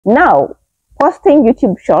Now, posting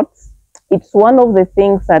YouTube shorts, it's one of the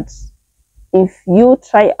things that if you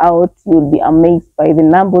try out, you'll be amazed by the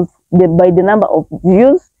number of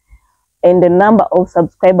views and the number of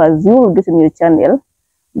subscribers you will get in your channel.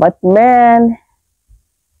 But man,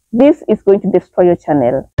 this is going to destroy your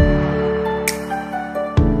channel.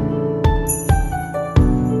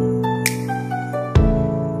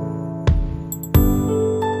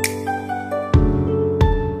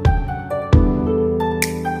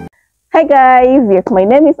 Hi guys, yes, my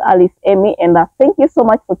name is Alice Amy, and thank you so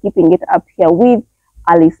much for keeping it up here with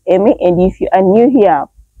Alice Amy. And if you are new here,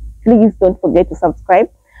 please don't forget to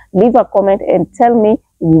subscribe, leave a comment, and tell me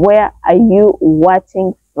where are you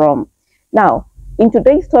watching from. Now, in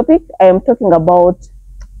today's topic, I am talking about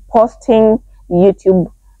posting YouTube,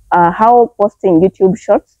 how posting YouTube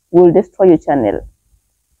shorts will destroy your channel.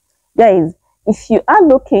 Guys, if you are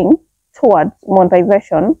looking towards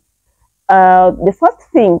monetization, the first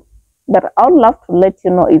thing that I would love to let you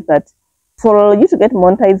know is that for you to get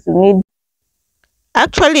monetized, you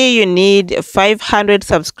need 500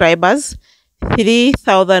 subscribers,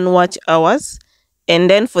 3,000 watch hours, and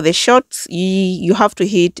then for the shorts, you have to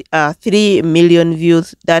hit 3 million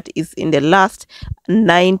views. That is in the last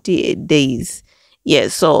 90 days.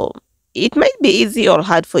 Yes, so it might be easy or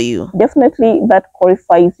hard for you. Definitely, that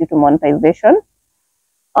qualifies you to monetization.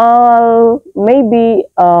 Maybe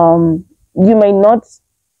you may not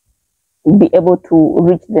be able to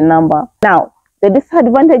reach the number. Now, the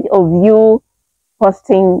disadvantage of you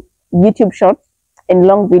posting YouTube shorts and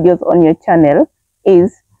long videos on your channel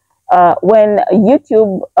is when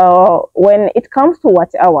YouTube, when it comes to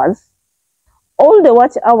watch hours, all the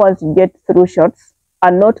watch hours you get through shorts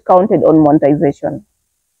are not counted on monetization.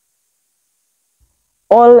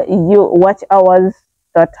 All watch hours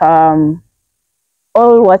that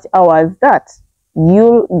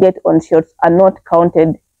you get on shorts are not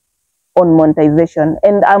counted on monetization.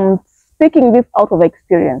 And I'm speaking this out of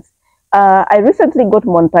experience. I recently got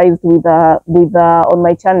monetized on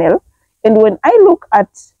my channel, and when I look at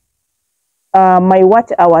my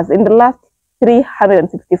watch hours in the last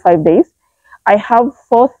 365 days, I have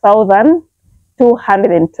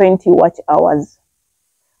 4,220 watch hours.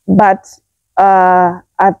 But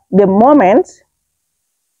at the moment,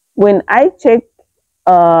 when I check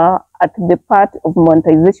at the part of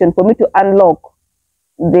monetization, for me to unlock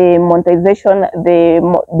the monetization,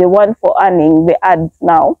 the one for earning the ads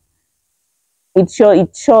now, it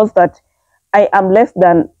shows that I am less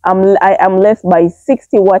by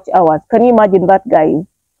 60 watch hours. Can you imagine that, guys?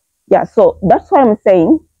 Yeah, so that's why I'm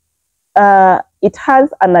saying it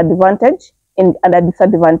has an advantage and a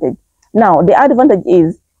disadvantage. Now, the advantage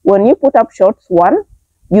is when you put up shorts, one,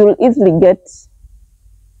 you'll easily get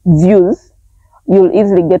views, you'll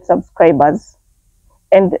easily get subscribers.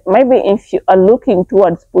 And maybe if you are looking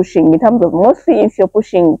towards pushing, in terms of mostly if you're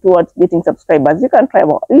pushing towards getting subscribers, you can try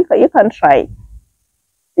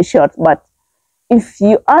the shorts. But if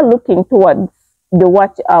you are looking towards the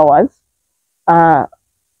watch hours,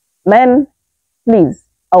 then please,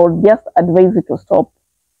 I would just advise you to stop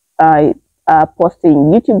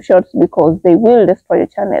posting YouTube shorts, because they will destroy your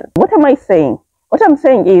channel. What am I saying? What I'm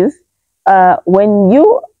saying is, when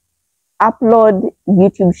you upload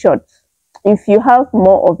YouTube shorts, if you have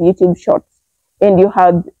more of YouTube shorts and they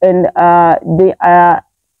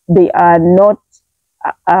are not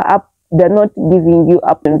giving you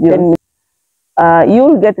up, then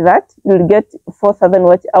you'll get that. You'll get 4,000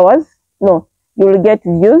 watch hours. No, you'll get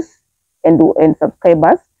views and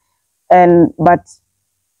subscribers, but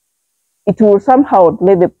it will somehow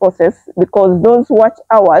delay the process, because those watch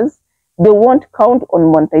hours, they won't count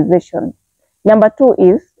on monetization. Number two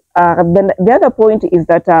is the other point is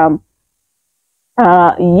that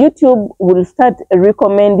YouTube will start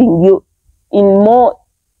recommending you more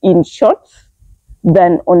in shorts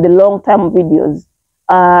than on the long-term videos.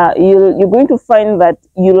 You're going to find that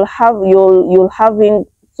you'll having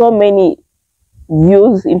so many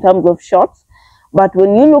views in terms of shorts, but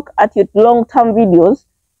when you look at your long-term videos,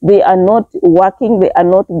 they are not working, they are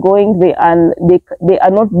not going, they are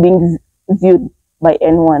not being viewed by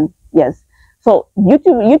anyone. Yes, so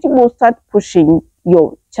YouTube will start pushing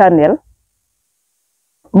your channel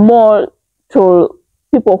more to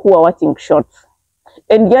people who are watching shorts,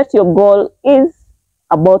 and yet your goal is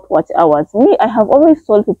about watch hours. Me, I have always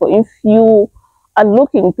told people, if you are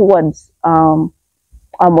looking towards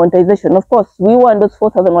monetization, of course, we want those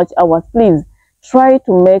 4,000 watch hours. Please try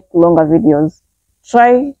to make longer videos.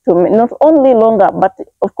 Try to make not only longer, but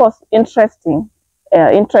of course interesting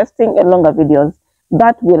and longer videos.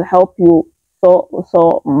 That will help you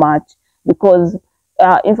so much, because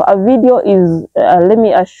if a video is let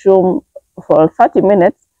me assume for 30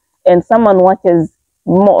 minutes, and someone watches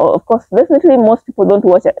more. Of course, definitely most people don't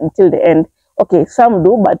watch it until the end. Okay, some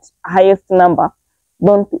do, but highest number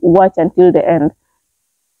don't watch until the end.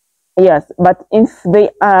 Yes, but if they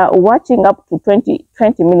are watching up to 20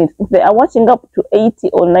 minutes, if they are watching up to 80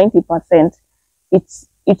 or 90%,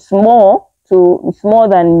 it's more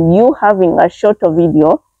than you having a shorter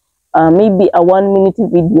video, maybe a 1 minute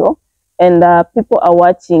video, and people are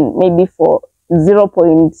watching maybe for 0.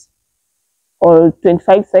 Or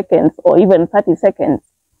 25 seconds or even 30 seconds.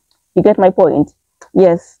 You get my point?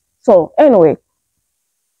 Yes. So anyway,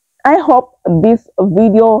 I hope this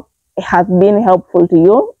video has been helpful to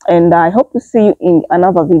you, and I hope to see you in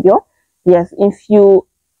another video. Yes, if you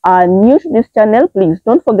are new to this channel, please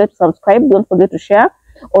don't forget to subscribe, don't forget to share.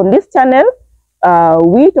 On this channel,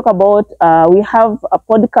 we talk about, we have a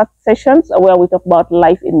podcast sessions where we talk about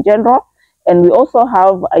life in general, and we also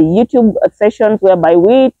have a YouTube sessions whereby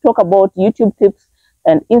we talk about YouTube tips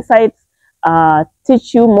and insights,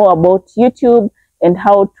 teach you more about YouTube and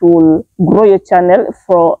how to grow your channel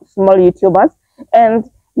for small YouTubers. And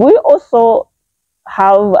we also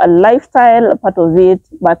have a lifestyle part of it,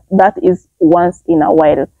 but that is once in a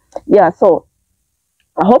while. Yeah, so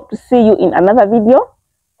I hope to see you in another video,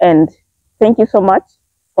 and thank you so much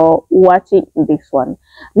for watching this one.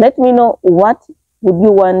 Let me know what would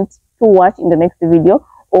you want to watch in the next video,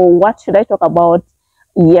 or what should I talk about.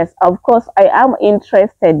 Yes, of course, I am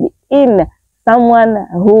interested in someone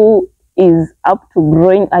who is up to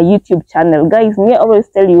growing a YouTube channel. Guys, me, I always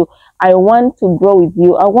tell you, I want to grow with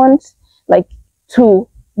you. I want like to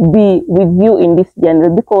be with you in this channel,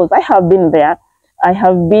 because I have been there. I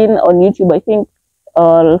have been on YouTube, I think,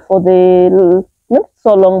 for the not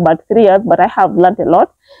so long, but 3 years, but I have learned a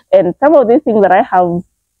lot. And some of these things that I have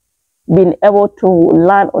been able to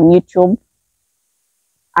learn on YouTube,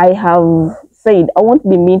 I have said I won't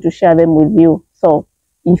be mean to share them with you. So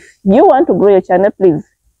if you want to grow your channel, please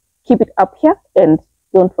keep it up here and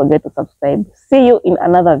don't forget to subscribe. See you in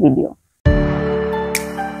another video.